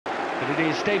But it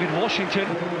is Deivid Washington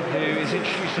who is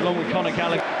introduced along with Conor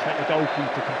Gallagher. Take the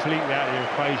goalkeeper completely out of the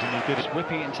equation. He did Just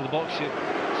whipping it into the box.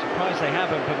 Surprised they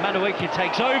haven't, but Manuiki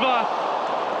takes over,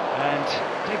 and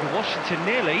Deivid Washington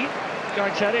nearly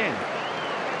guides that in.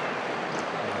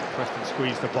 Preston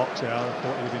squeezed the box out. I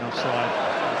thought he'd have been offside.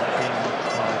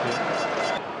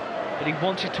 But he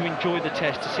wanted to enjoy the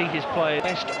test, to see his players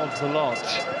best of the lot.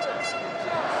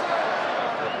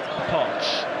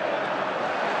 Potts.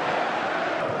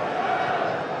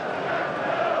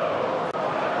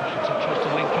 Washington tries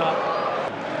to link up.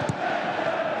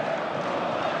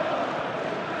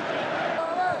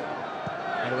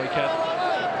 Manuika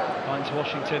finds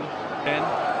Washington again.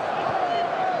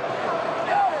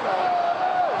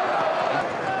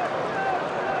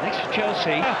 Next for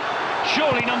Chelsea.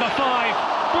 Surely number 5.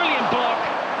 Brilliant block.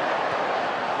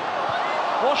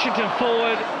 Washington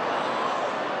forward.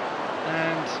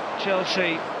 And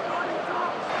Chelsea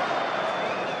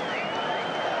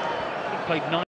played 9.